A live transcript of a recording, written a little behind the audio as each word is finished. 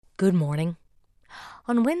Good morning.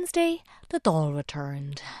 On Wednesday, the Dáil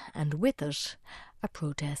returned, and with it, a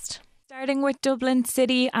protest. Starting with Dublin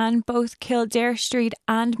City, and both Kildare Street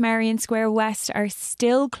and Merrion Square West are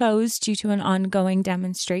still closed due to an ongoing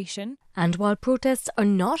demonstration. And while protests are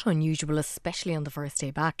not unusual, especially on the first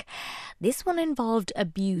day back, this one involved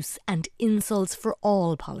abuse and insults for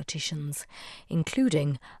all politicians,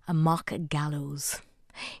 including a mock gallows.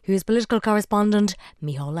 Here's political correspondent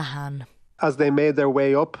Micheál Lahan. As they made their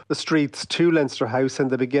way up the streets to Leinster House in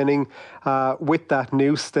the beginning, with that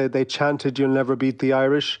noose, they chanted, "You'll never beat the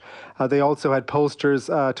Irish." They also had posters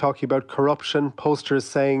talking about corruption, posters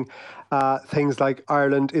saying things like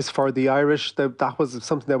 "Ireland is for the Irish." That was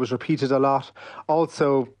something that was repeated a lot.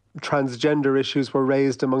 Also, transgender issues were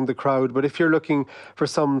raised among the crowd. But if you're looking for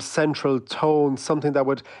some central tone, something that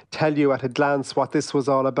would tell you at a glance what this was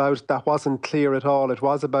all about, that wasn't clear at all. It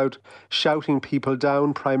was about shouting people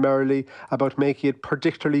down primarily, about making it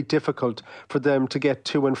particularly difficult for them to get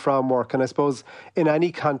to and from work. And I suppose in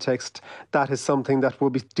any context, that is something that will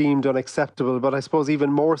be deemed unacceptable. But I suppose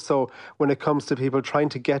even more so when it comes to people trying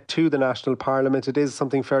to get to the National Parliament, it is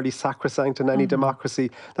something fairly sacrosanct in any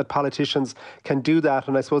democracy that politicians can do that.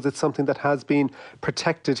 And I suppose it's something that has been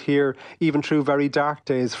protected here even through very dark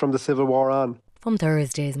days from the Civil War on. From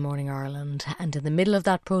Thursday's Morning Ireland, and in the middle of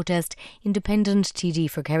that protest, independent TD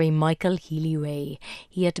for Kerry Michael Healy-Rae.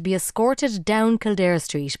 He had to be escorted down Kildare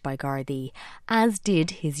Street by Gardaí, as did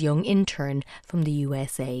his young intern from the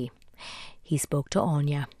USA. He spoke to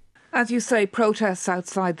Anya. As you say, protests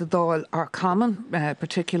outside the Dáil are common,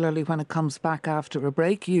 particularly when it comes back after a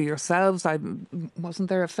break. You yourselves, wasn't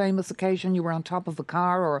there a famous occasion you were on top of a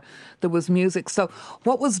car or there was music? So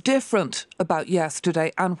what was different about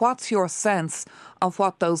yesterday, and what's your sense of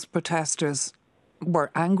what those protesters were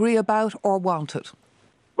angry about or wanted?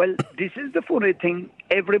 Well, this is the funny thing.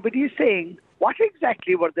 Everybody is saying, what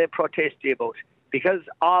exactly were they protesting about? Because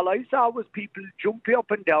all I saw was people jumping up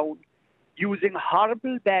and down, using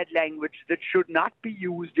horrible bad language that should not be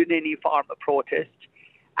used in any form of protest,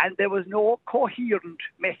 and there was no coherent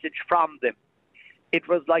message from them. It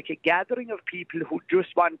was like a gathering of people who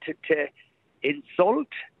just wanted to insult,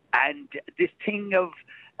 and this thing of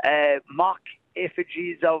mock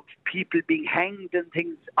effigies of people being hanged and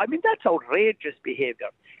things. I mean, that's outrageous behaviour.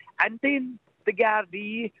 And then the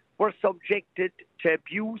Gardaí were subjected to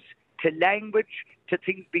abuse, to language, to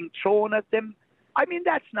things being thrown at them. I mean,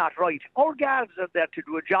 that's not right. Our guards are there to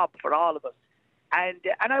do a job for all of us. And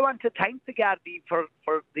I want to thank the Gardaí for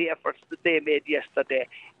the efforts that they made yesterday.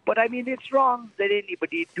 But I mean, it's wrong that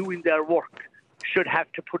anybody doing their work should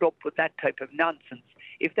have to put up with that type of nonsense.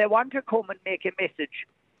 If they want to come and make a message,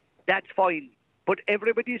 that's fine. But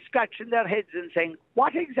everybody's scratching their heads and saying,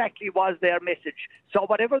 what exactly was their message? So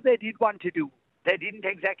whatever they did want to do, they didn't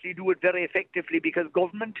exactly do it very effectively because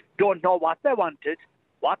government don't know what they wanted,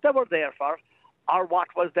 what they were there for, or what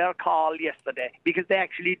was their call yesterday, because they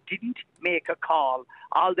actually didn't make a call.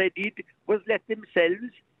 All they did was let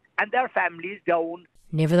themselves and their families down.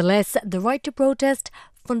 Nevertheless, the right to protest,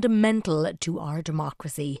 fundamental to our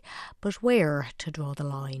democracy. But where to draw the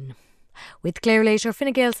line? With Clare later,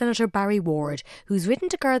 Fine Gael Senator Barry Ward, who's written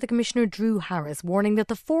to Garda Commissioner Drew Harris, warning that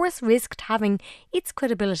the force risked having its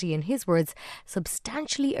credibility, in his words,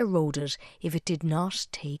 substantially eroded if it did not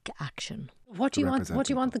take action. What do you want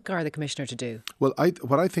the Garda Commissioner to do? Well,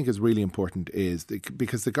 what I think is really important is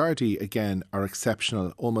because the Gardaí, again, are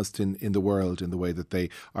exceptional almost in the world in the way that they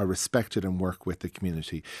are respected and work with the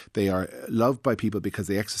community. They are loved by people because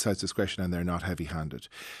they exercise discretion and they're not heavy-handed.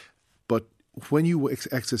 But when you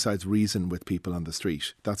exercise reason with people on the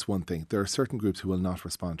street, that's one thing. There are certain groups who will not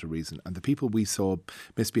respond to reason. And the people we saw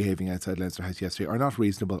misbehaving outside Leinster House yesterday are not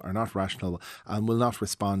reasonable, are not rational, and will not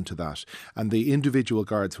respond to that. And the individual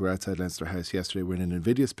guards who were outside Leinster House yesterday were in an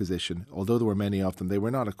invidious position. Although there were many of them, they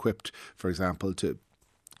were not equipped, for example, to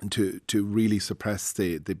really suppress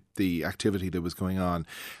the activity that was going on.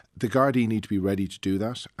 The Gardaí need to be ready to do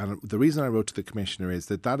that. And the reason I wrote to the Commissioner is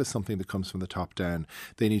that is something that comes from the top down.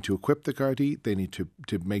 They need to equip the Gardaí, they need to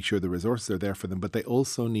make sure the resources are there for them, but they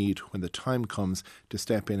also need, when the time comes, to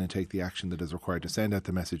step in and take the action that is required to send out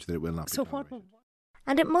the message that it will not be tolerated.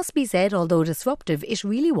 And it must be said, although disruptive, it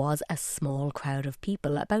really was a small crowd of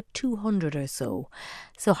people, about 200 or so.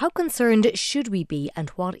 So how concerned should we be, and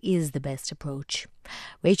what is the best approach?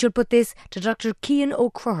 Rachel put this to Dr. Cian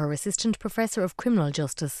O'Croher, Assistant Professor of Criminal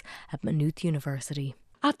Justice at Maynooth University.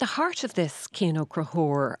 At the heart of this, Cian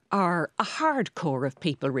O'Croher, are a hardcore of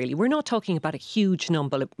people, really. We're not talking about a huge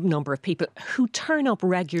number of people who turn up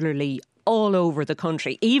regularly all over the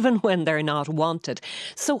country, even when they're not wanted.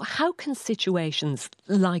 So how can situations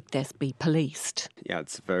like this be policed? Yeah,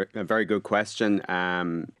 it's a very good question.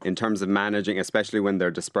 In terms of managing, especially when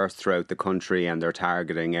they're dispersed throughout the country and they're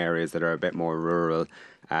targeting areas that are a bit more rural,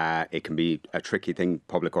 it can be a tricky thing.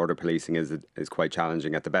 Public order policing is quite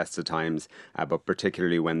challenging at the best of times, but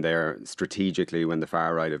particularly when when the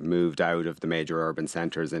far right have moved out of the major urban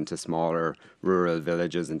centres into smaller rural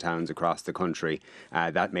villages and towns across the country.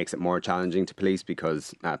 That makes it more challenging to police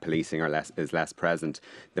because policing is less present.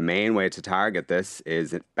 The main way to target this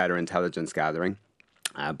is better intelligence gathering.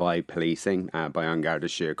 By policing, by An Garda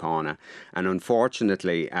Síochána. And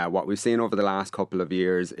unfortunately, what we've seen over the last couple of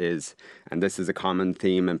years is, and this is a common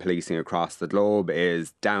theme in policing across the globe,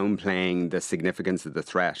 is downplaying the significance of the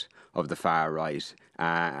threat of the far right.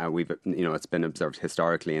 It's been observed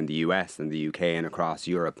historically in the US and the UK and across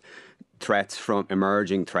Europe.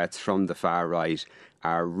 Emerging threats from the far right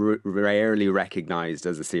are rarely recognised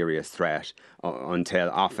as a serious threat until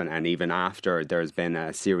often and even after there's been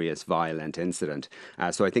a serious violent incident.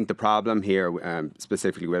 So I think the problem here,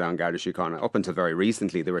 specifically with An Garda Síochána, up until very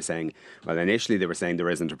recently initially they were saying there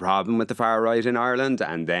isn't a problem with the far right in Ireland,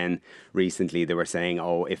 and then recently they were saying,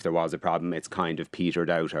 if there was a problem, it's kind of petered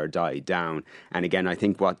out or died down. And again, I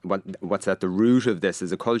think what's at the root of this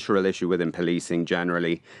is a cultural issue within policing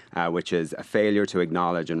generally, which is a failure to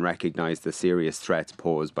acknowledge and recognise the serious threats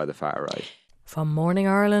posed by the far right. From Morning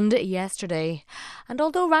Ireland yesterday. And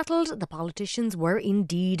although rattled, the politicians were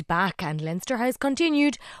indeed back, and Leinster House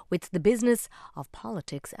continued with the business of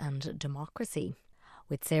politics and democracy.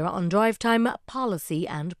 With Sarah on drive time, policy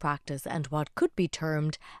and practice, and what could be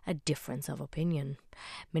termed a difference of opinion.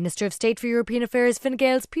 Minister of State for European Affairs Fine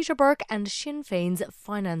Gael's Peter Burke and Sinn Féin's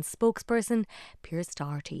finance spokesperson Pearse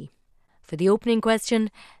Doherty. For the opening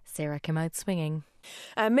question, Sarah came out swinging.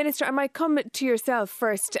 Minister, I might come to yourself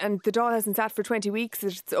first. And the Dáil hasn't sat for 20 weeks.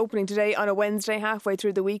 It's opening today on a Wednesday, halfway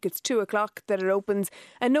through the week. It's 2:00 that it opens.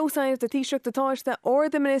 And no sign of the Taoiseach, the Taoiseach or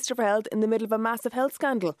the Minister for Health in the middle of a massive health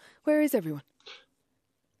scandal. Where is everyone?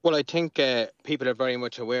 Well, I think people are very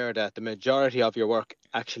much aware that the majority of your work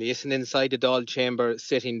actually isn't inside the Dáil chamber,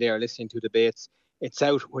 sitting there listening to debates. It's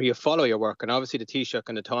out where you follow your work. And obviously the Taoiseach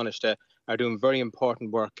and the Taoiseach are doing very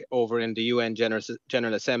important work over in the UN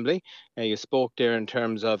General Assembly. You spoke there in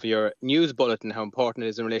terms of your news bulletin, how important it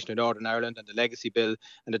is in relation to Northern Ireland and the legacy bill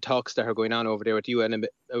and the talks that are going on over there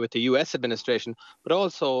with the US administration, but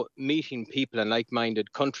also meeting people in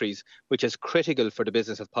like-minded countries, which is critical for the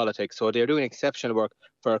business of politics. So they're doing exceptional work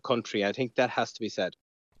for our country. I think that has to be said.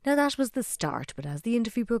 Now that was the start, but as the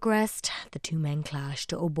interview progressed, the two men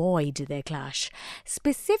clashed. Oh boy, did they clash.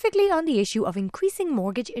 Specifically on the issue of increasing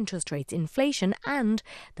mortgage interest rates, inflation and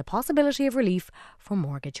the possibility of relief for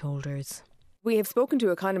mortgage holders. We have spoken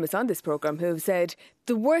to economists on this programme who have said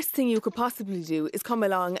the worst thing you could possibly do is come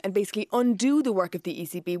along and basically undo the work of the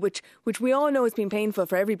ECB, which we all know has been painful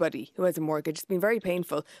for everybody who has a mortgage. It's been very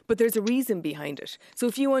painful, but there's a reason behind it. So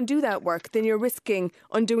if you undo that work, then you're risking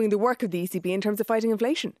undoing the work of the ECB in terms of fighting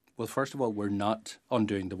inflation. Well, first of all, we're not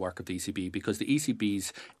undoing the work of the ECB because the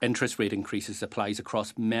ECB's interest rate increases applies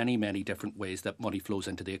across many, many different ways that money flows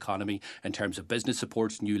into the economy in terms of business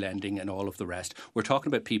supports, new lending and all of the rest. We're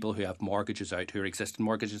talking about people who have mortgages out, who are existing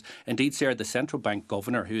mortgages. Indeed, Sarah, the central bank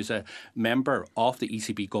governor, who is a member of the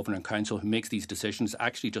ECB Governing Council who makes these decisions,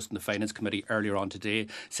 actually just in the Finance Committee earlier on today,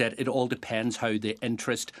 said it all depends how the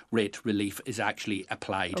interest rate relief is actually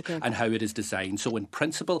applied and how it is designed. So in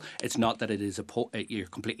principle, it's not that it is you're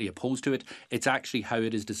completely opposed to it. It's actually how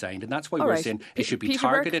it is designed. And that's why we're saying it should be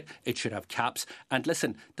targeted. It should have caps. And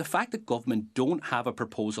listen, the fact that government don't have a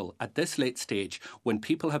proposal at this late stage when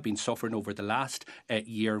people have been suffering over the last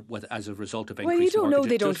year as a result of increased mortgages. Well, you don't know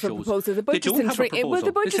they don't have a proposal. The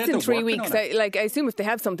budget's in 3 weeks. I assume if they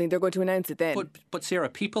have something, they're going to announce it then. But Sarah,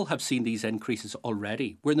 people have seen these increases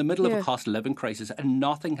already. We're in the middle of a cost of living crisis and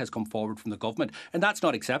nothing has come forward from the government. And that's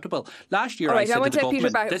not acceptable. Last year I said to the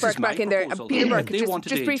government, this is my proposal. Peter Burke,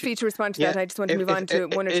 just briefly to respond to that, I just want to move on to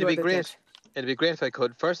one or two other things. It'd be great if I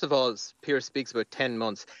could. First of all, Pearse speaks about 10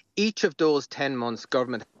 months. Each of those 10 months,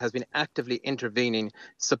 government has been actively intervening,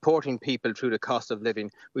 supporting people through the cost of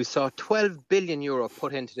living. We saw €12 billion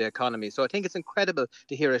put into the economy. So I think it's incredible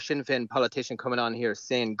to hear a Sinn Féin politician coming on here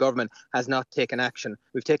saying government has not taken action.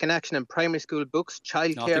 We've taken action in primary school books,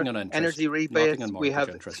 childcare, energy rebates. We have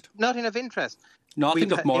interest. Nothing of interest.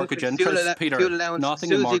 Nothing of mortgage interest, Peter.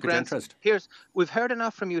 Nothing of mortgage interest. We've heard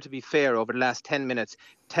enough from you, to be fair, over the last 10 minutes,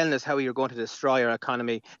 telling us how you're going to destroy our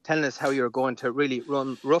economy, telling us how you're going to really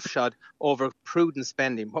run roughshod over prudent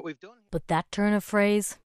spending. What we've done... But that turn of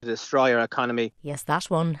phrase... To destroy our economy. Yes, that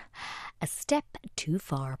one. A step too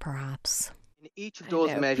far, perhaps. In each of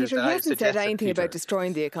those measures Peter, that he I've hasn't suggested, said anything Peter, about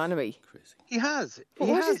destroying the economy. He has.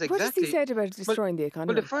 What has he said about destroying the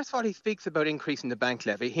economy? Well, first of all, he speaks about increasing the bank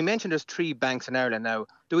levy. He mentioned there's 3 banks in Ireland now.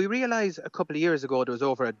 Do we realise a couple of years ago there was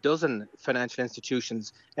over a dozen financial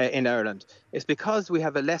institutions in Ireland? It's because we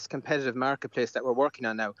have a less competitive marketplace that we're working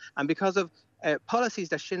on now, and because of policies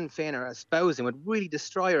that Sinn Féin are espousing would really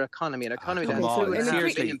destroy our economy, an economy that has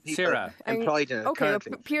 2.5 million people employed in it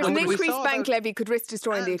currently. Piers, an increased bank levy could risk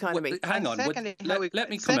destroying the economy. Hang on,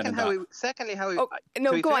 let me come in on that. Secondly, how...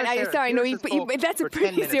 no, go on. That's a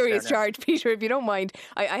pretty serious charge, Peter, if you don't mind.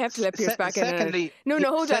 I have to let Piers back in.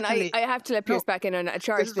 Hold on. I have to let Piers back in on a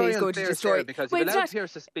charge that he's going to destroy. Because you've allowed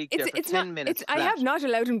Piers to speak there for 10 minutes. I have not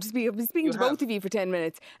allowed him to speak. I've been speaking to both of you for 10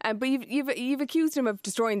 minutes. But you've accused him of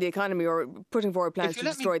destroying the economy or putting forward plans to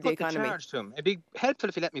destroy the economy. It'd be helpful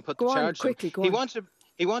if you let me put the charge to him.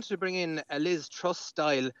 He wanted to bring in a Liz Truss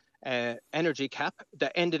style energy cap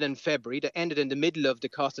that ended in February, that ended in the middle of the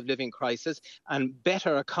cost of living crisis, and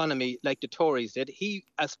better economy like the Tories did. He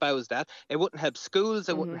espoused that. It wouldn't help schools,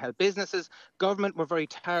 it wouldn't help businesses. Government were very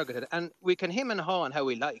targeted, and we can him and haw on how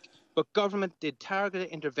we like, but government did targeted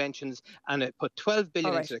interventions and it put 12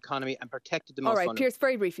 billion into the economy and protected the most vulnerable. All right, Piers,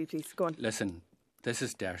 very briefly, please, go on. Listen, this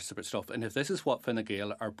is desperate stuff, and if this is what Fine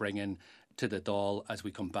Gael are bringing to the Dáil as we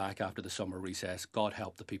come back after the summer recess, God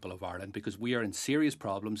help the people of Ireland, because we are in serious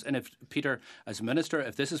problems. And if, Peter, as Minister,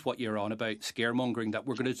 if this is what you're on about, scaremongering, that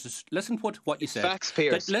we're going to just listen to what you said. Facts,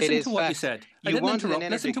 Piers. Listen to what you said. I didn't interrupt.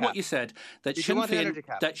 Listen to what you said. That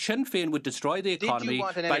Sinn Féin would destroy the economy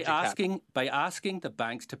by asking the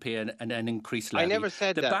banks to pay an increased levy. I never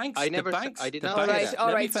said that.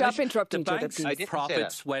 All right, stop interrupting. The banks'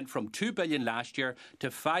 profits went from 2 billion last year to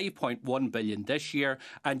 5.1 billion this year,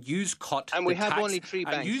 and use cut and we have only 3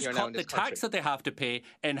 banks here now in this country. Tax that they have to pay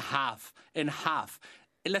in half.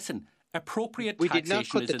 Listen, appropriate taxation did not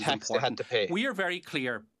cut the tax they had to pay. We are very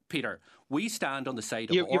clear, Peter. We stand on the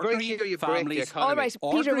side of ordinary families, all right,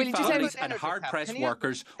 Peter, will you just and hard-pressed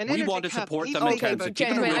workers. We want to support them in terms of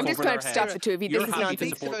gentlemen, I'm just going to stop the two of you. This is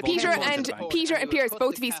nonsense. Peter and Piers,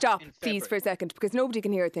 both of you stop, please, for a second, because nobody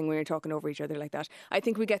can hear a thing when you're talking over each other like that. I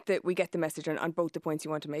think we get the message on both the points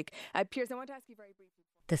you want to make. Piers, I want to ask you very briefly.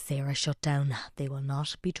 The Sarah shutdown. They will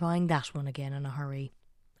not be trying that one again in a hurry.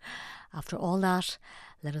 After all that,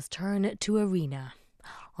 let us turn to Arena.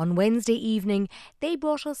 On Wednesday evening, they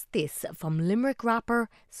brought us this from Limerick rapper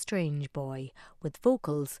Strange Boy, with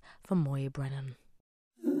vocals from Moya Brennan.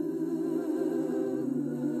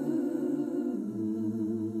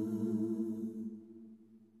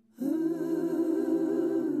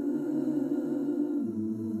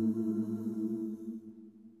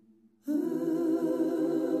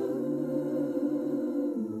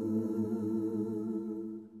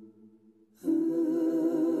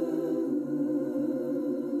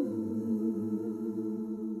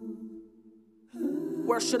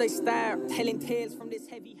 Where should I start? Telling tales from this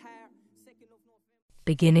heavy heart.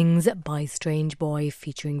 Beginnings by Strange Boy,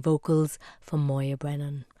 featuring vocals from Moya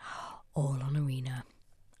Brennan. All on Arena.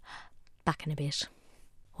 Back in a bit.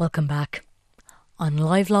 Welcome back. On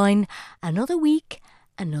Liveline, another week,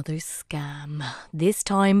 another scam. This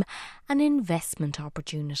time, an investment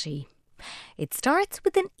opportunity. It starts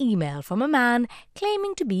with an email from a man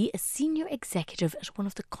claiming to be a senior executive at one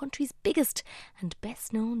of the country's biggest and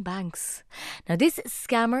best known banks. Now, this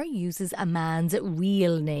scammer uses a man's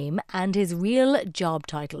real name and his real job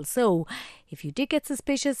title. So, if you did get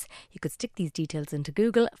suspicious, you could stick these details into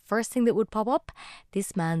Google. First thing that would pop up,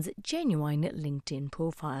 this man's genuine LinkedIn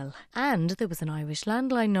profile. And there was an Irish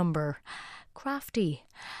landline number. Crafty.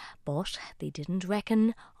 But they didn't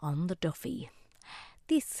reckon on the Duffy.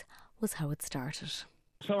 This was how it started.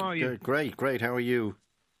 How are you? Great. How are you?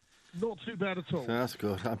 Not too bad at all. That's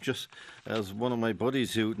good. I'm just, as one of my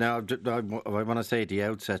buddies who, now I want to say at the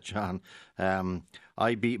outset, John,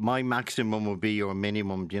 my maximum would be your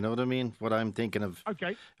minimum. Do you know what I mean? What I'm thinking of,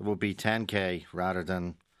 okay, it would be 10k rather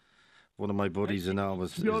than one of my buddies and all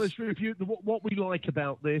was. To be honest with you, what we like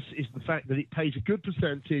about this is the fact that it pays a good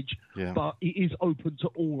percentage, but it is open to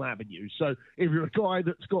all avenues. So if you're a guy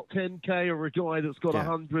that's got 10k or a guy that's got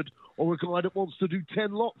 100 or a guy that wants to do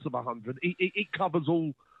 10 lots of 100, it covers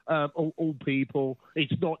all people.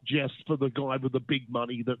 It's not just for the guy with the big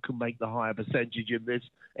money that can make the higher percentage in this.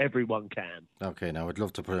 Everyone can. Okay, now I'd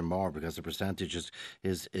love to put in more because the percentage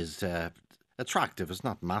is attractive. It's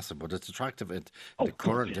not massive, but it's attractive in the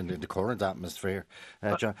current atmosphere.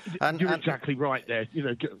 John. You're exactly right there. You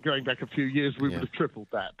know, going back a few years, we would have tripled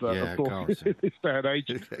that. But of course, in this day and age,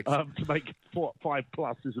 to make 5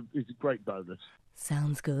 plus is a great bonus.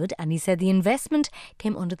 Sounds good. And he said the investment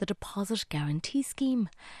came under the deposit guarantee scheme,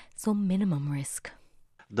 so minimum risk.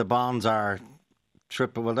 the bonds are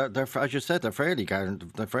triple. Well, they're as you said, they're fairly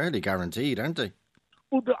guaranteed, aren't they?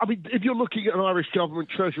 Well, I mean, if you're looking at an Irish government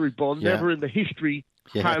treasury bond, never in the history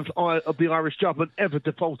has the Irish government ever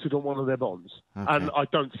defaulted on one of their bonds. Okay. And I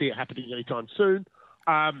don't see it happening anytime soon,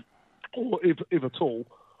 or if at all.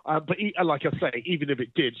 But like I say, even if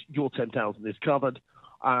it did, your 10,000 is covered.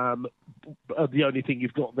 The only thing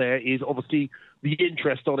you've got there is obviously the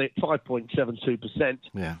interest on it, 5.72%.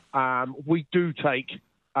 Yeah. We do take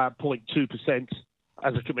 0.2%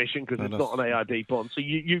 as a commission because it's not an AIB bond, so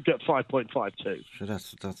you get 5.52. So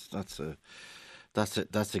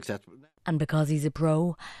that's acceptable. And because he's a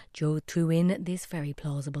pro, Joe threw in this very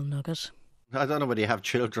plausible nugget. I don't know whether you have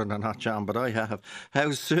children or not, John, but I have.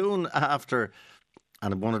 How soon after,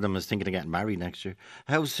 and one of them is thinking of getting married next year,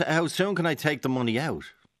 how soon can I take the money out?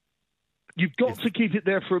 You've got to keep it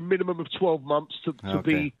there for a minimum of 12 months to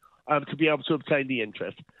be able to obtain the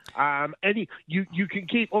interest. You can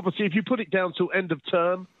keep, obviously, if you put it down till end of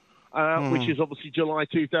term, which is obviously July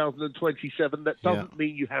 2027, that doesn't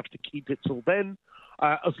mean you have to keep it till then.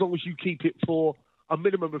 As long as you keep it for a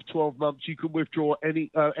minimum of 12 months, you can withdraw any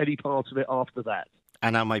part of it after that.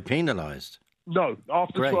 And am I penalised? No,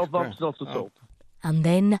 after 12 months, not at all. And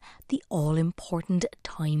then the all-important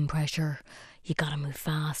time pressure. You got to move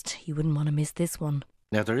fast. You wouldn't want to miss this one.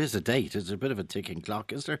 Now, there is a date. It's a bit of a ticking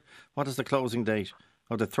clock, is there? What is the closing date?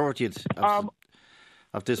 Oh, the 30th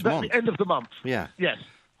of this month? The end of the month. Yeah. Yes.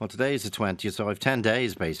 Well, today is the 20th, so I have 10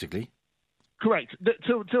 days, basically. Correct.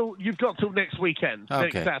 Till you've got till next weekend,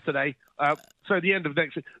 next Saturday. So the end of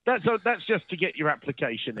next week. That's just to get your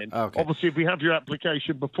application in. Okay. Obviously, if we have your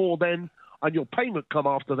application before then and your payment come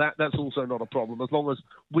after that, that's also not a problem, as long as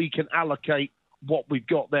we can allocate what we've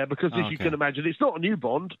got there. Because as you can imagine, it's not a new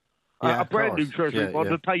bond. A brand new treasury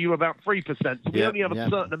bond would pay you about 3%. So we only have a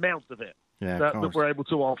certain amount of it that we're able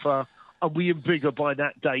to offer, and we figure by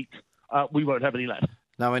that date we won't have any left.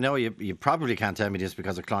 Now, I know you probably can't tell me this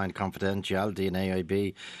because of client confidentiality and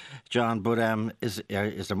AIB, John, but is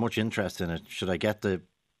there much interest in it? Should I get the...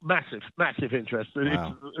 Massive interest.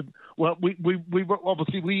 Wow. Well, we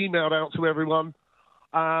obviously we emailed out to everyone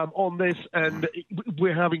on this, and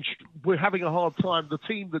we're having a hard time. The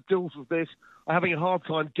team that deals with this are having a hard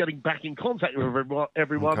time getting back in contact with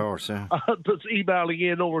everyone. Of course, yeah. That's emailing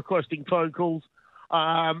in or requesting phone calls.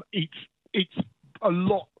 It's a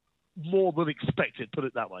lot more than expected, put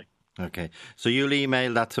it that way. Okay, so you'll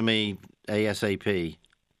email that to me ASAP.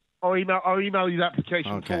 I'll email you the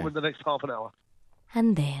application form in the next half an hour.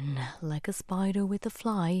 And then, like a spider with a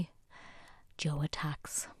fly, Joe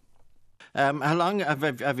attacks. How long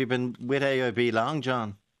have you been with AIB long,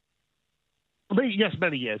 John? Yes,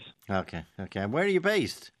 many years. Okay. And where are you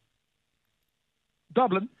based?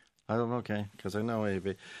 Dublin. Oh, okay, because I know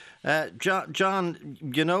AIB. John,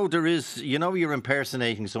 you're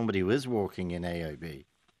impersonating somebody who is working in AIB.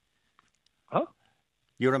 Huh?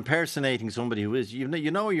 You're impersonating somebody who is. You're a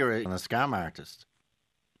scam artist,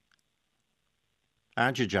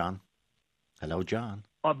 aren't you, John? Hello, John.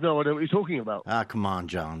 I've no idea what you're talking about. Ah, come on,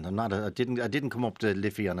 John. I didn't come up to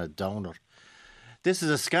Liffey on a donut. This is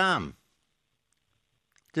a scam.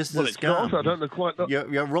 This is a scam. Not. I don't know quite.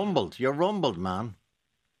 You're rumbled. You're rumbled, man.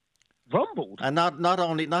 Rumbled. And not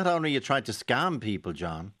only are you trying to scam people,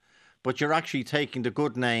 John, but you're actually taking the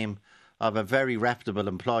good name of a very reputable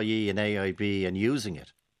employee in AIB and using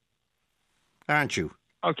it, aren't you?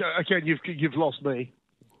 Okay, again, you've lost me.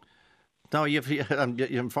 No,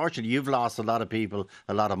 unfortunately you've lost a lot of people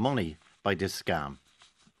a lot of money by this scam.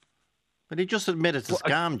 But you just admit it's a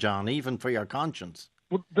scam, John, even for your conscience.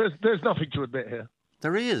 Well, there's nothing to admit here.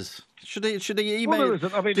 There is. Should they email? Well, there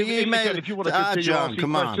isn't. I mean, email? If you want to continue John,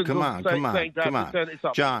 asking come on. it's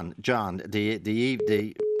up. John,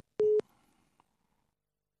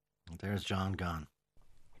 there's John gone.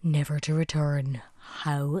 Never to return.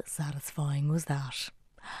 How satisfying was that?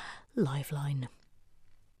 Lifeline.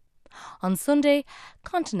 On Sunday,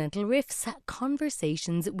 Continental Riff's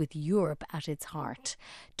conversations with Europe at its heart.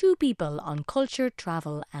 Two people on culture,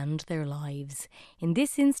 travel and their lives. In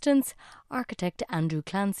this instance, architect Andrew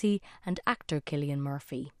Clancy and actor Cillian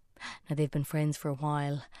Murphy. Now, they've been friends for a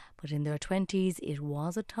while, but in their 20s it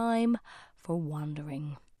was a time for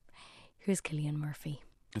wandering. Here's Cillian Murphy.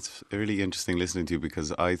 It's really interesting listening to you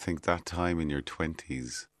because I think that time in your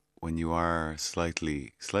 20s when you are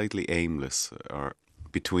slightly aimless or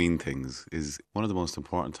between things is one of the most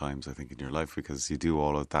important times, I think, in your life because you do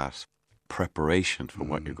all of that preparation for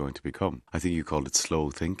what you're going to become. I think you called it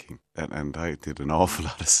slow thinking, and I did an awful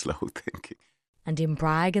lot of slow thinking. And in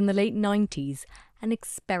Prague in the late 90s, an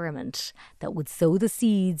experiment that would sow the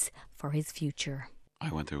seeds for his future.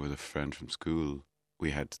 I went there with a friend from school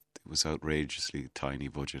it was outrageously tiny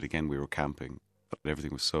budget. Again, we were camping, but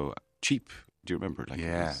everything was so cheap. Do you remember? Like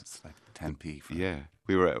it's like 10p.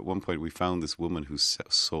 We were at one point, we found this woman who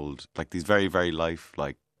sold like these very, very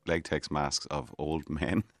lifelike latex masks of old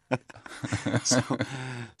men.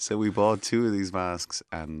 so we bought 2 of these masks,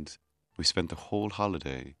 and we spent the whole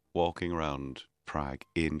holiday walking around Prague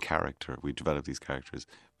in character. We developed these characters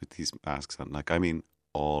with these masks on, like, I mean,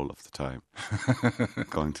 all of the time.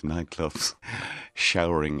 Going to nightclubs,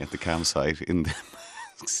 showering at the campsite in the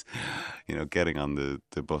masks, getting on the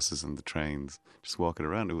buses and the trains, just walking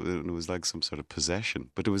around. It was like some sort of possession.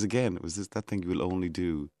 But it was that thing you will only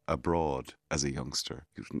do abroad as a youngster.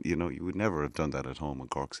 You would never have done that at home in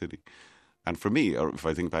Cork City. And for me, or if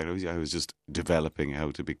I think back, I was just developing how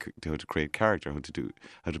to create character, how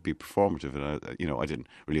to be performative, and I didn't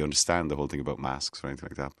really understand the whole thing about masks or anything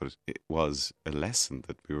like that. But it was a lesson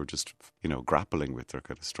that we were just grappling with or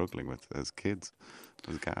kind of struggling with as kids. It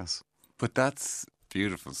was gas. But that's a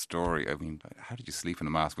beautiful story. I mean, how did you sleep in a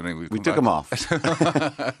mask? We took them off.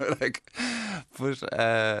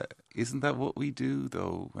 But isn't that what we do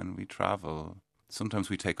though when we travel? Sometimes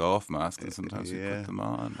we take off masks and sometimes we put them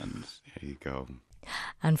on. And there you go.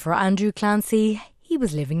 And for Andrew Clancy, he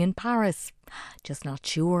was living in Paris, just not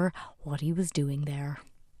sure what he was doing there.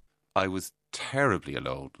 I was terribly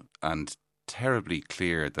alone and terribly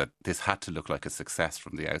clear that this had to look like a success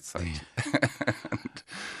from the outside.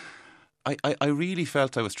 I really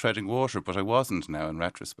felt I was treading water, but I wasn't now in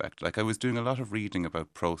retrospect. Like, I was doing a lot of reading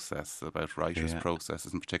about process, about writers'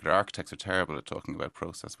 processes in particular. Architects are terrible at talking about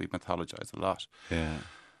process. We mythologise a lot. Yeah.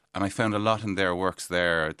 And I found a lot in their works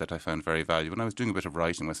there that I found very valuable. And I was doing a bit of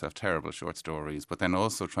writing myself, terrible short stories, but then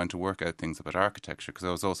also trying to work out things about architecture, because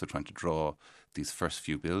I was also trying to draw these first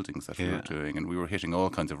few buildings that we were doing. And we were hitting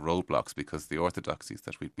all kinds of roadblocks because the orthodoxies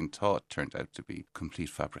that we'd been taught turned out to be complete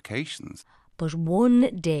fabrications. But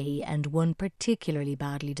one day and one particularly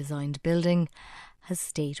badly designed building has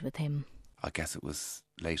stayed with him. I guess it was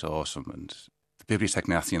late autumn, and the Bibliothèque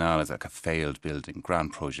Nationale is like a failed building,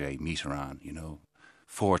 Grand Projet, Mitterrand,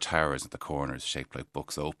 4 towers at the corners shaped like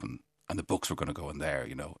books open, and the books were going to go in there,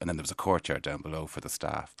 and then there was a courtyard down below for the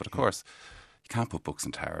staff. But of course, you can't put books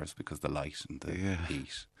in towers because of the light and the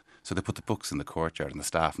heat. So they put the books in the courtyard and the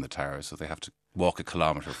staff in the towers, so they have to walk a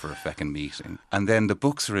kilometre for a feckin' meeting. And then the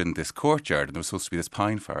books are in this courtyard, and there was supposed to be this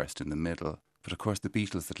pine forest in the middle. But of course, the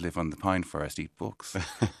beetles that live on the pine forest eat books.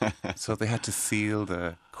 So they had to seal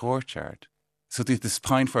the courtyard. So this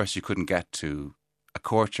pine forest you couldn't get to, a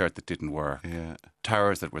courtyard that didn't work,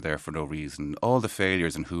 towers that were there for no reason, all the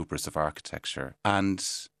failures and hubris of architecture. And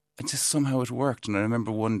it just somehow it worked. And I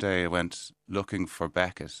remember one day I went looking for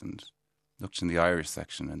Beckett and looked in the Irish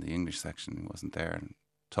section and the English section. He wasn't there, and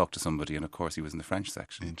talked to somebody, and of course he was in the French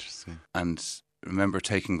section. Interesting. And I remember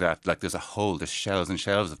taking that, like, there's shelves and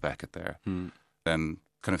shelves of Beckett there. Then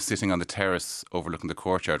kind of sitting on the terrace overlooking the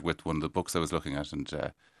courtyard with one of the books I was looking at,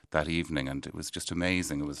 and that evening, and it was just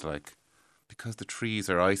amazing. It was like, because the trees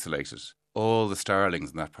are isolated, all the starlings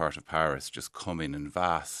in that part of Paris just come in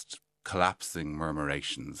vast collapsing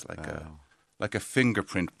murmurations, like a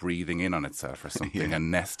fingerprint breathing in on itself or something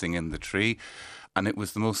and nesting in the tree. And it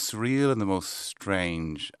was the most surreal and the most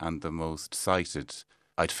strange and the most sighted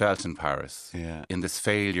I'd felt in Paris, in this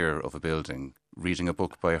failure of a building, reading a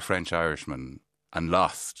book by a French Irishman and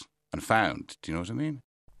lost and found. Do you know what I mean?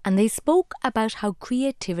 And they spoke about how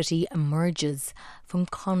creativity emerges from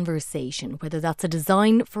conversation, whether that's a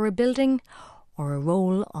design for a building or a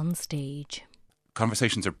role on stage.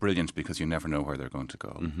 Conversations are brilliant because you never know where they're going to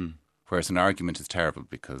go. Mm-hmm. Whereas an argument is terrible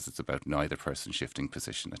because it's about neither person shifting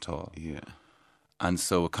position at all. Yeah. And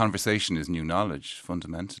so a conversation is new knowledge,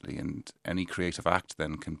 fundamentally, and any creative act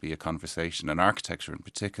then can be a conversation, and architecture in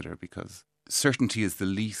particular, because certainty is the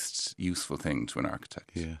least useful thing to an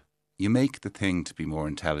architect. Yeah. You make the thing to be more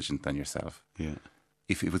intelligent than yourself. Yeah.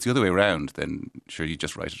 If it was the other way around, then sure, you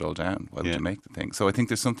just write it all down. Why would you make the thing? So I think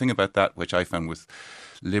there's something about that which I found was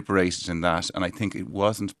liberated in that, and I think it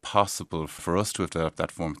wasn't possible for us to have developed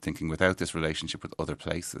that form of thinking without this relationship with other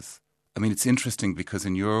places. I mean, it's interesting because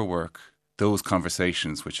in your work, those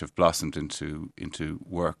conversations which have blossomed into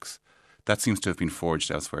works, that seems to have been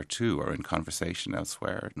forged elsewhere too, or in conversation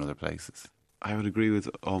elsewhere in other places. I would agree with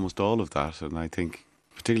almost all of that, and I think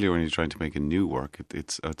particularly when you're trying to make a new work,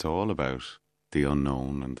 it's all about the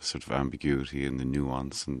unknown and the sort of ambiguity and the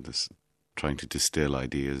nuance and this trying to distill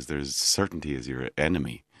ideas. There's certainty as your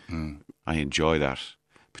enemy. I enjoy that,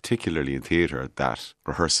 particularly in theatre, that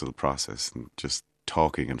rehearsal process and just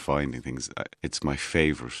talking and finding things. It's my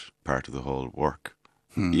favourite part of the whole work.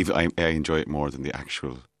 Even I enjoy it more than the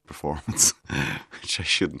actual performance, which I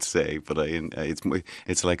shouldn't say, but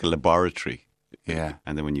it's like a laboratory Yeah.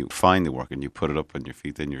 And then when you find the work and you put it up on your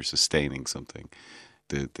feet, then you're sustaining something.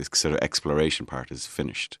 The sort of exploration part is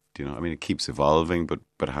finished. Do you know? I mean, it keeps evolving, but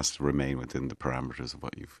it has to remain within the parameters of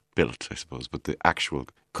what you've built, I suppose. But the actual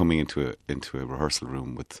coming into a rehearsal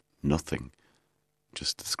room with nothing,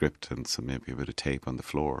 just the script and maybe a bit of tape on the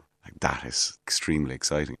floor, like that is extremely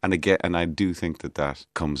exciting. And again, and I do think that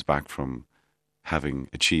comes back from having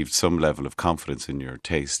achieved some level of confidence in your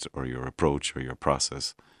taste or your approach or your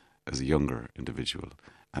process as a younger individual,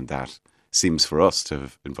 and that seems for us to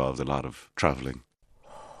have involved a lot of travelling.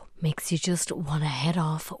 Makes you just want to head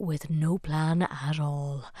off with no plan at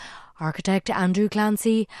all. Architect Andrew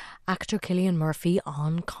Clancy, actor Cillian Murphy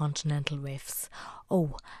on continental riffs.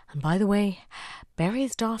 Oh, and by the way,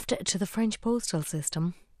 Barry's doffed to the French postal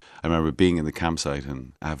system. I remember being in the campsite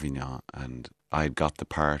in Avignon, and I'd got the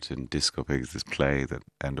part in Disco Pigs, this play that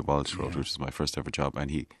Enda Walsh wrote, which was my first ever job,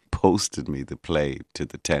 and he posted me the play to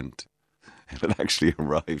the tent. It actually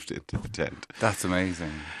arrived into the tent. That's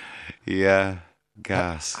amazing. Yeah.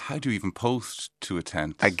 Gas. How do you even post to a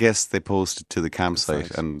tent? I guess they posted to the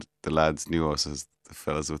campsite, and the lads knew us as the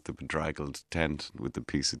fellas with the bedraggled tent with the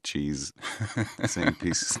piece of cheese, the same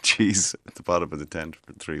piece of cheese at the bottom of the tent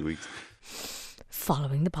for 3 weeks.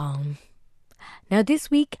 Following the poem. Now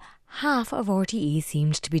this week, half of RTE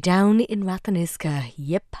seemed to be down in Ratheniska.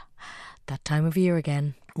 Yep, that time of year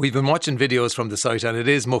again. We've been watching videos from the site and it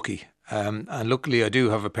is mucky. And luckily I do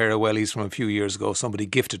have a pair of wellies from a few years ago. Somebody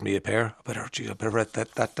gifted me a pair. I better write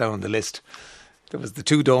that down on the list. There was the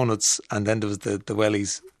 2 donuts and then there was the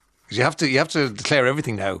wellies. You have to declare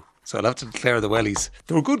everything now. So I'll have to declare the wellies.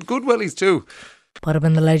 They were good wellies too. Put up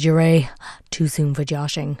in the ledger, too soon for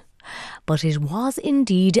joshing. But it was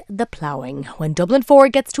indeed the ploughing, when Dublin 4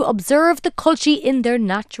 gets to observe the culture in their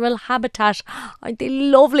natural habitat. Aren't they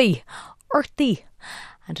lovely? Earthy.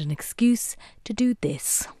 And an excuse to do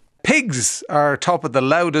this. Pigs are top of the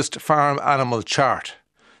loudest farm animal chart.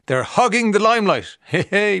 They're hogging the limelight.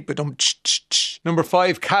 Hey, but number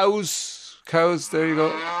 5, cows. Cows, there you go.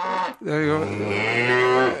 There you go.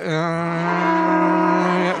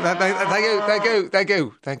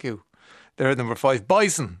 Thank you. They're at number 5.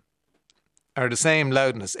 Bison are the same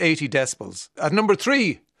loudness, 80 decibels. At number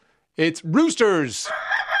 3, it's roosters.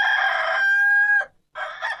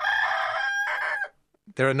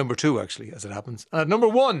 They're at number 2, actually, as it happens. And at number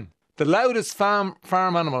 1, the loudest farm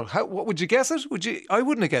animal. What would you guess it? I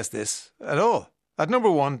wouldn't have guessed this at all. At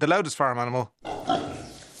number 1, the loudest farm animal.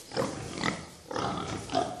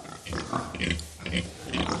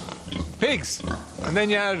 Pigs. And then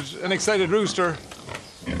you had an excited rooster.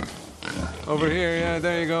 Over here, yeah,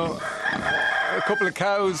 there you go. A couple of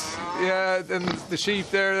cows, yeah, and the sheep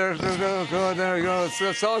there. Oh God, there you go.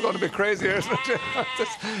 It's all going a bit crazy here.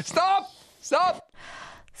 Stop!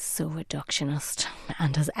 So reductionist.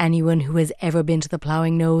 And as anyone who has ever been to the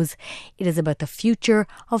ploughing knows, it is about the future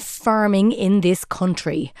of farming in this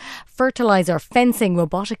country. Fertiliser, fencing,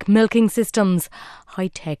 robotic milking systems,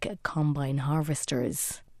 high-tech combine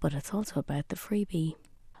harvesters. But it's also about the freebie.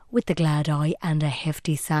 With the glad eye and a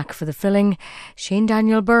hefty sack for the filling, Shane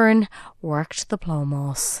Daniel Byrne worked the plough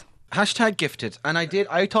moss. #gifted, and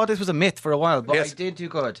I thought this was a myth for a while, but yes. I did do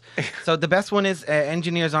good. So the best one is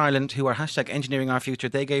Engineers Ireland, who are #engineering our future.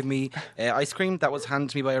 They gave me ice cream that was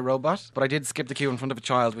handed to me by a robot, but I did skip the queue in front of a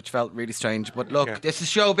child, which felt really strange. But look, This is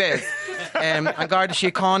showbiz. I got a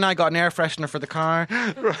Síochána, I got an air freshener for the car.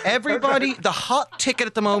 Everybody, the hot ticket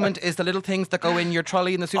at the moment is the little things that go in your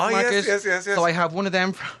trolley in the supermarket. Yes. So I have one of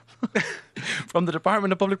them from the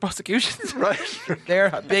Department of Public Prosecutions. Right.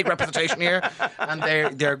 They're a big representation here, and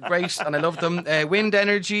they're great, and I love them. Wind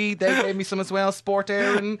Energy, they gave me some as well. Sport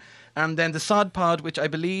Aaron, and then the Sod Pod, which I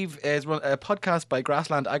believe is a podcast by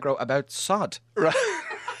Grassland Agro about sod. Right.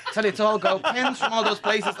 Tell you, it's all go. Pens from all those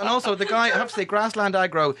places. And also the guy, I have to say, Grassland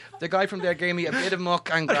Agro, the guy from there gave me a bit of muck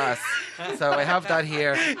and grass. So I have that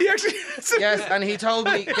here. He actually Yes, and he told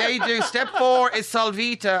me, they do, step 4 is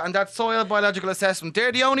Solvita, and that's soil biological assessment.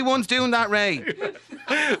 They're the only ones doing that, Ray.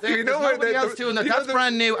 There's nobody else doing that. That's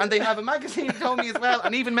brand new. And they have a magazine, told me as well,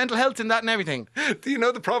 and even mental health in that and everything. Do you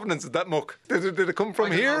know the provenance of that muck? Did it come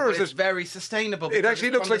from here? Know, or is it's very sustainable. It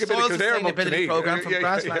actually looks like a bit of Kildare muck to me. Program from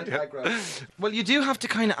Grassland Agro. Well, you do have to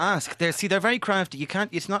kind of ask. They're very crafty. You can't.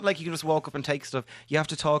 It's not like you can just walk up and take stuff. You have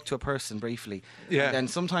to talk to a person briefly. Yeah. And then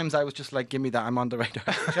sometimes I was just like, give me that, I'm on the radar.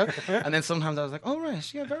 And then sometimes I was like, oh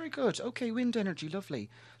right, yeah, very good. Okay, Wind Energy, lovely.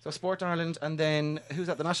 So Sport Ireland, and then who's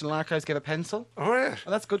at the National Archives gave a pencil. Oh yeah.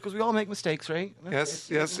 Well, that's good because we all make mistakes, right? Yes.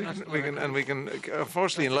 We can.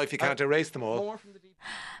 Unfortunately, in life, you can't erase them all.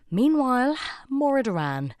 Meanwhile, Maura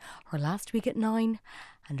Duran, her last week at 9,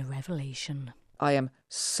 and a revelation. I am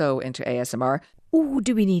so into ASMR. Oh,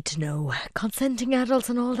 do we need to know? Consenting adults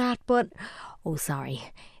and all that, but... Oh, sorry.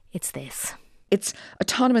 It's this. It's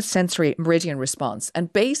autonomous sensory meridian response.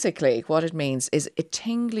 And basically what it means is a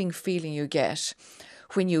tingling feeling you get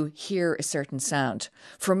when you hear a certain sound.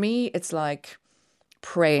 For me, it's like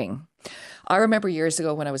praying. I remember years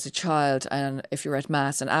ago when I was a child, and if you're at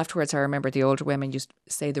Mass, and afterwards I remember the older women used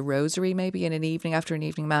to say the rosary maybe in an evening, after an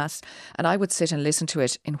evening Mass, and I would sit and listen to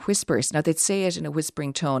it in whispers. Now they'd say it in a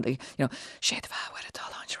whispering tone,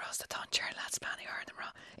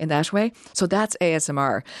 in that way. So that's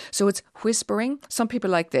ASMR. So it's whispering. Some people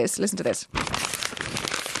like this. Listen to this.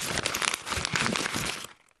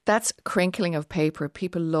 That's crinkling of paper.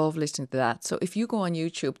 People love listening to that. So if you go on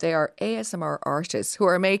YouTube, they are ASMR artists who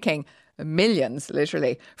are making millions,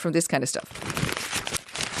 literally, from this kind of stuff.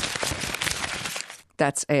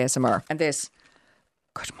 That's ASMR. And this,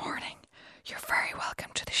 good morning, you're very welcome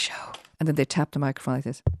to the show. And then they tap the microphone like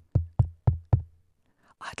this.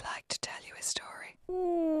 I'd like to tell you a story.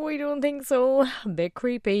 Oh, I don't think so. A bit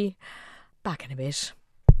creepy. Back in a bit.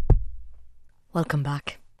 Welcome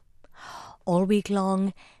back. All week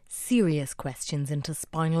long, serious questions into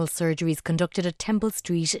spinal surgeries conducted at Temple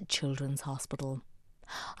Street Children's Hospital.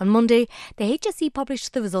 On Monday, the HSE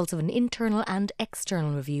published the results of an internal and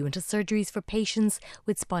external review into surgeries for patients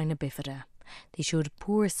with spina bifida. They showed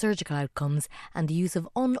poor surgical outcomes and the use of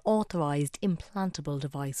unauthorised implantable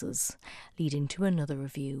devices, leading to another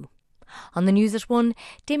review. On the news at 1,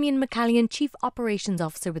 Damien McCallion, Chief Operations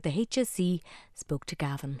Officer with the HSE, spoke to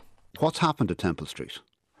Gavin. What's happened at Temple Street?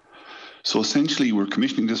 So essentially, we're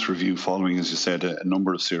commissioning this review following, as you said, a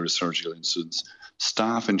number of serious surgical incidents.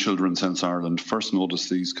 Staff in Children's Health Ireland first noticed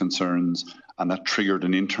these concerns, and that triggered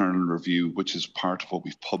an internal review, which is part of what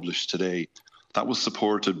we've published today. That was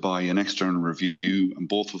supported by an external review, and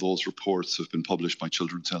both of those reports have been published by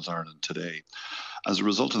Children's Health Ireland today. As a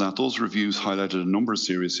result of that, those reviews highlighted a number of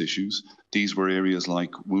serious issues. These were areas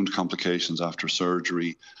like wound complications after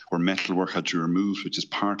surgery, where metalwork had to be removed, which is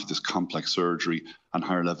part of this complex surgery, and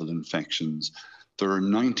higher level infections. There are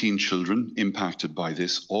 19 children impacted by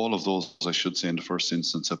this. All of those, I should say, in the first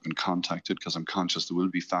instance have been contacted, because I'm conscious there will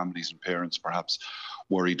be families and parents perhaps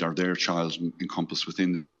worried are their child encompassed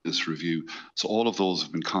within this review. So all of those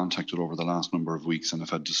have been contacted over the last number of weeks and have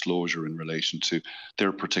had disclosure in relation to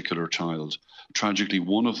their particular child. Tragically,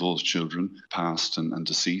 one of those children passed and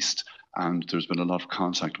deceased, and there's been a lot of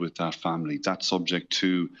contact with that family. That's subject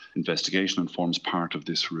to investigation and forms part of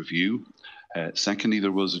this review. Secondly,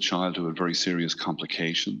 there was a child who had very serious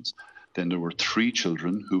complications. Then there were 3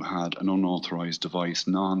 children who had an unauthorised device,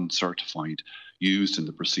 non-certified, used in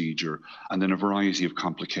the procedure, and then a variety of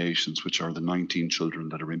complications, which are the 19 children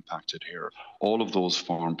that are impacted here. All of those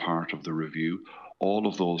form part of the review. All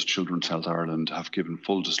of those Children's Health Ireland have given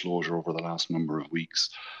full disclosure over the last number of weeks,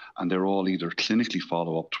 and they're all either clinically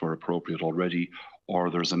follow-up to where appropriate already, or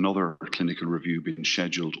there's another clinical review being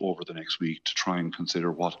scheduled over the next week to try and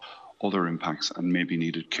consider what other impacts and maybe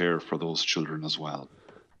needed care for those children as well.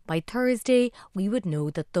 By Thursday, we would know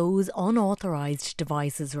that those unauthorised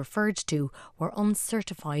devices referred to were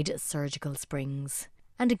uncertified surgical springs.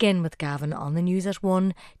 And again with Gavin on the news at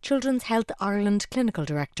 1, Children's Health Ireland Clinical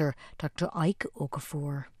Director, Dr Ike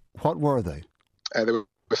Okafor. What were they? They were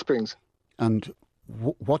springs. And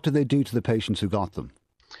what did they do to the patients who got them?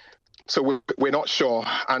 So we're not sure.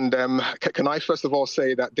 And can I first of all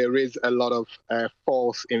say that there is a lot of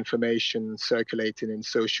false information circulating in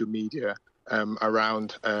social media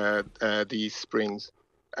around these springs.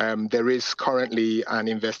 There is currently an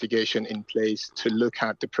investigation in place to look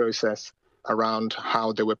at the process around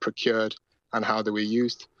how they were procured and how they were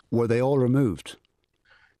used. Were they all removed?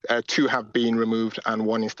 2 have been removed and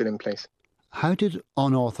 1 is still in place. How did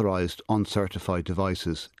unauthorised, uncertified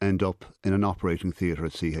devices end up in an operating theatre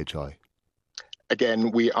at CHI?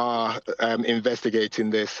 Again, we are investigating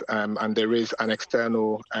this, and there is an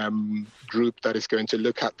external group that is going to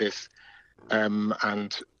look at this,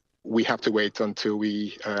 and we have to wait until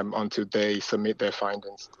they submit their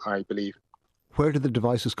findings, I believe. Where did the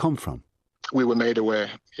devices come from? We were made aware,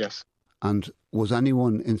 yes. And was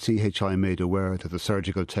anyone in CHI made aware that the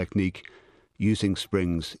surgical technique using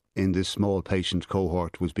springs in this small patient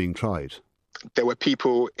cohort was being tried? There were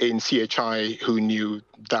people in CHI who knew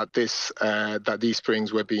that these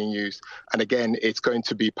springs were being used. And again, it's going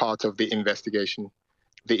to be part of the investigation.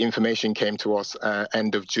 The information came to us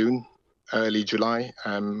end of June, early July,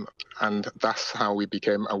 and that's how we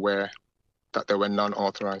became aware that they were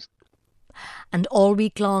non-authorised. And all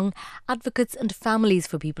week long, advocates and families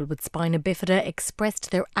for people with spina bifida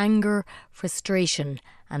expressed their anger, frustration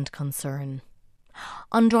and concern.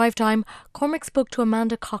 On Drive Time, Cormac spoke to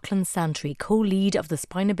Amanda Coughlin-Santry, co-lead of the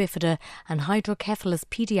Spina Bifida and Hydrocephalus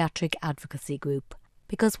Paediatric Advocacy Group.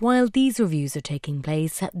 Because while these reviews are taking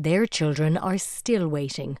place, their children are still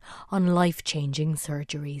waiting on life-changing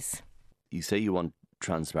surgeries. You say you want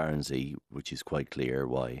transparency, which is quite clear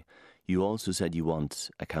why. You also said you want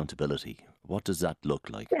accountability. What does that look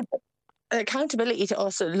like? Yeah. Accountability to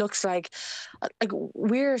us looks like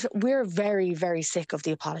we're very, very sick of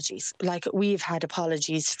the apologies. Like, we've had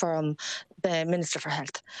apologies from the Minister for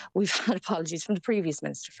Health. We've had apologies from the previous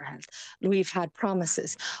Minister for Health. We've had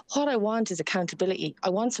promises. What I want is accountability. I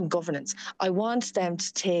want some governance. I want them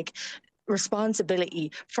to take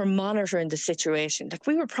responsibility for monitoring the situation. Like,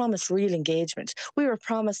 we were promised real engagement. We were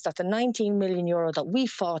promised that the €19 million that we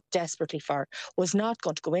fought desperately for was not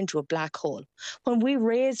going to go into a black hole. When we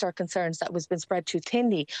raised our concerns that was been spread too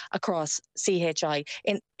thinly across CHI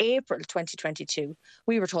in April 2022,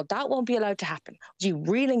 we were told that won't be allowed to happen.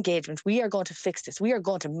 Real engagement. We are going to fix this. We are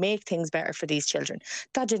going to make things better for these children.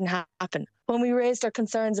 That didn't happen. When we raised our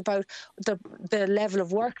concerns about the level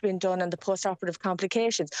of work being done and the post-operative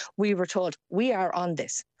complications, we were told we are on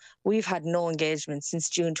this. We've had no engagement since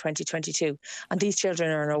June 2022. And these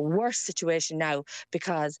children are in a worse situation now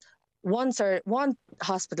because one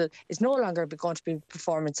hospital is no longer going to be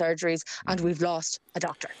performing surgeries and we've lost a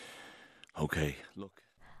doctor. OK, look.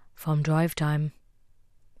 From Drive Time.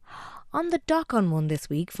 On the dock on one this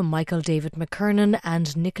week from Michael David McKernan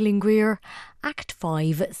and Nicola Greer, Act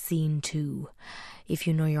 5, Scene 2. If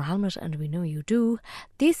you know your helmet, and we know you do,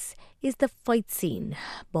 this is the fight scene.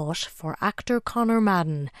 But for actor Conor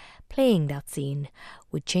Madden, playing that scene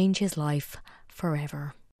would change his life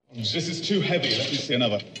forever. This is too heavy. Let me see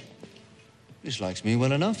another. This likes me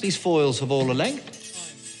well enough. These foils have all the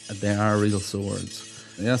length. They are real swords.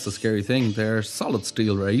 That's the scary thing. They're solid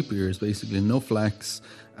steel rapiers, basically, no flex.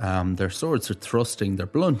 Their swords are thrusting, they're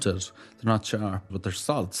blunted, they're not sharp, but they're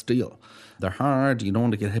solid steel. They're hard, you don't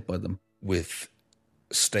want to get hit by them. With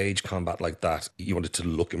stage combat like that, you want it to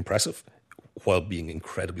look impressive while being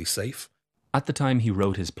incredibly safe. At the time he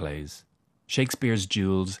wrote his plays, Shakespeare's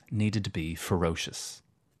duels needed to be ferocious.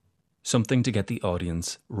 Something to get the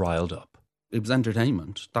audience riled up. It was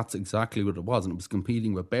entertainment. That's exactly what it was. And it was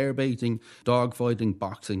competing with bear baiting, dog fighting,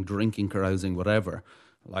 boxing, drinking, carousing, whatever.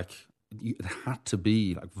 It had to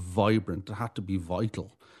be vibrant. It had to be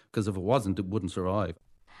vital. Because if it wasn't, it wouldn't survive.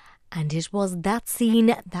 And it was that scene,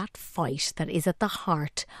 that fight, that is at the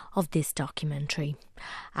heart of this documentary.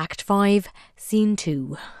 Act 5, Scene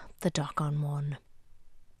 2, the dock on one.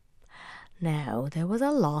 Now, there was a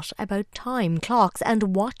lot about time, clocks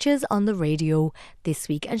and watches on the radio this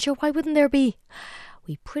week. And sure, why wouldn't there be?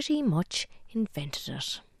 We pretty much invented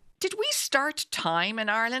it. Did we start time in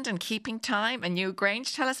Ireland and keeping time? And New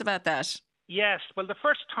Grange, tell us about that. Yes, well, the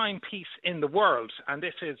first timepiece in the world, and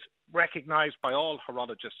this is recognised by all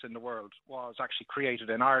horologists in the world, was actually created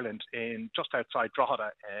in Ireland in just outside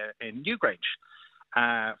Drogheda in New Grange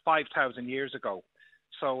 5,000 years ago.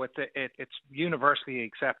 So it's universally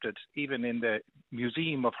accepted, even in the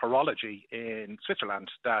Museum of Horology in Switzerland,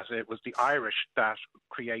 that it was the Irish that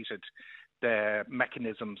created the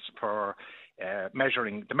mechanisms for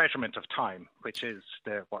measurement of time, which is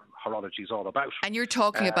what horology is all about. And you're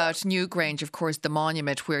talking about New Grange, of course, the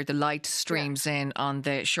monument where the light streams in on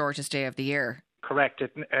the shortest day of the year. Correct.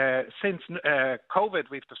 Since COVID,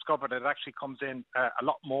 we've discovered it actually comes in a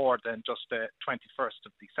lot more than just the 21st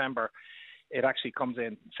of December. It actually comes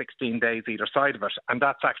in 16 days either side of it. And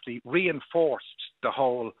that's actually reinforced the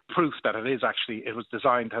whole proof that it was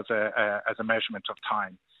designed as a measurement of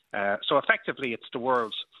time. So effectively, it's the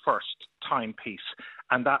world's first timepiece,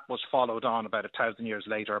 and that was followed on about 1,000 years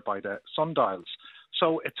later by the sundials.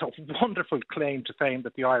 So it's a wonderful claim to fame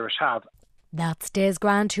that the Irish have. That's Des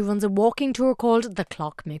Grant, who runs a walking tour called The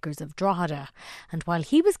Clockmakers of Drogheda. And while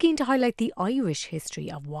he was keen to highlight the Irish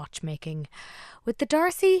history of watchmaking, with the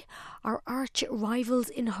Darcy, our arch rivals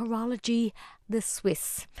in horology, the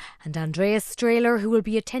Swiss, and Andreas Strahler, who will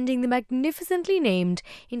be attending the magnificently named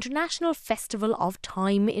International Festival of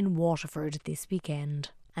Time in Waterford this weekend.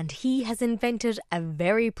 And he has invented a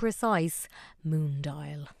very precise moon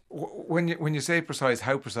dial. When you say precise,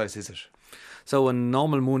 how precise is it? So a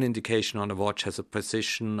normal moon indication on a watch has a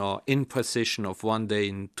precision or imprecision of 1 day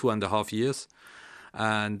in 2.5 years.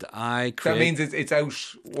 And I create... That means it's out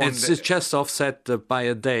one day? It's just offset by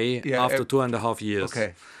a day after 2.5 years.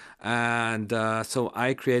 Okay. And so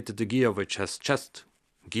I created the gear, which has just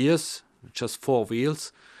gears, just 4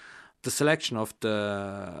 wheels. The selection of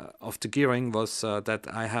the gearing was that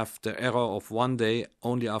I have the error of 1 day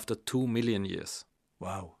only after 2 million years.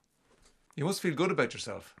 Wow. You must feel good about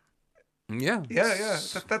yourself. Yeah.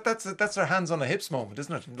 That's our hands on the hips moment,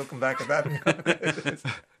 isn't it? Looking back at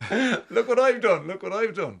that. Look what I've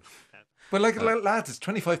done. But lads, it's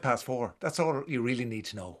 4:25. That's all you really need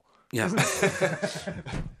to know. Yeah.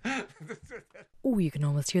 Oh, you can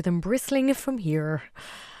almost hear them bristling from here.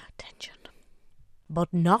 Tension.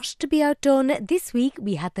 But not to be outdone, this week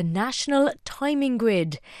we had the National Timing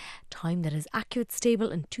Grid. Time that is accurate, stable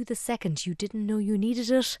and to the second. You didn't know you needed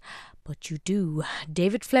it, but you do.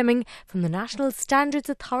 David Fleming from the National Standards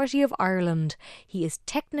Authority of Ireland. He is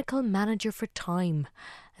Technical Manager for Time.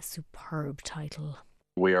 A superb title.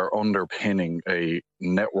 We are underpinning a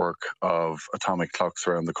network of atomic clocks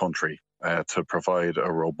around the country to provide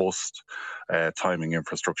a robust timing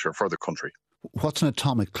infrastructure for the country. What's an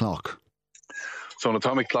atomic clock? So an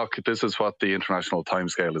atomic clock, this is what the international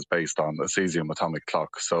timescale is based on, a cesium atomic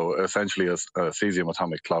clock. So essentially a cesium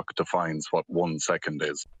atomic clock defines what 1 second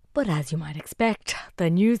is. But as you might expect,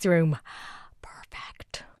 the newsroom,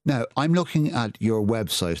 perfect. Now, I'm looking at your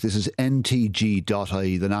website. This is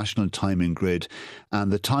ntg.ie, the National Timing Grid,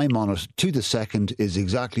 and the time on it to the second is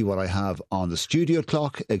exactly what I have on the studio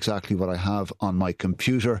clock, exactly what I have on my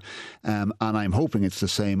computer, and I'm hoping it's the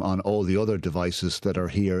same on all the other devices that are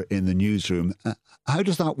here in the newsroom. How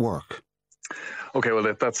does that work? Okay, well,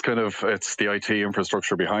 that's it's the IT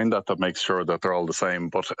infrastructure behind that makes sure that they're all the same.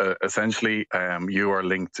 But essentially, you are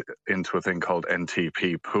linked into a thing called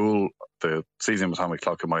NTP Pool. The cesium atomic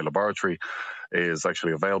clock in my laboratory is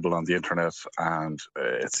actually available on the internet, and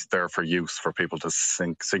it's there for use for people to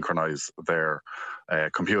synchronize their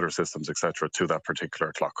computer systems, etc., to that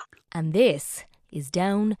particular clock. And this is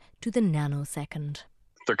down to the nanosecond.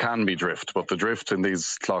 There can be drift, but the drift in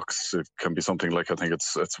these clocks, it can be something like, I think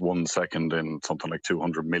it's 1 second in something like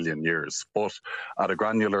 200 million years. But at a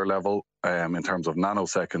granular level, in terms of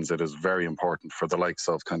nanoseconds, it is very important for the likes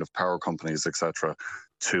of kind of power companies, etc.,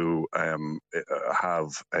 to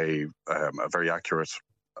have a very accurate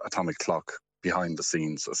atomic clock behind the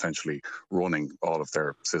scenes, essentially running all of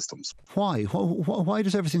their systems. Why? Why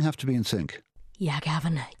does everything have to be in sync? Yeah,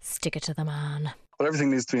 Gavin, stick it to the man. Well,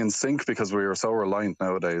 everything needs to be in sync because we are so reliant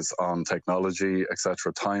nowadays on technology,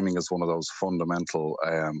 etc. Timing is one of those fundamental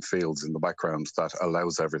fields in the background that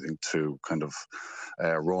allows everything to kind of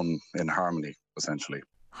run in harmony, essentially.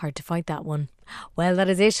 Hard to fight that one. Well, that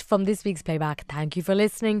is it from this week's Playback. Thank you for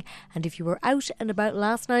listening. And if you were out and about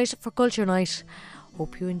last night for Culture Night,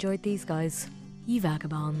 hope you enjoyed these guys. Ye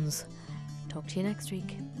vagabonds. Talk to you next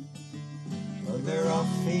week. Well, they're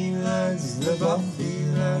offy lads, the buffy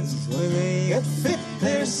lads, when they get fit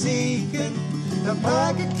they're seeking a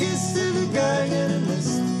pack of kiss to the garden and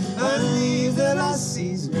mist and leave the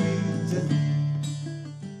lassies green.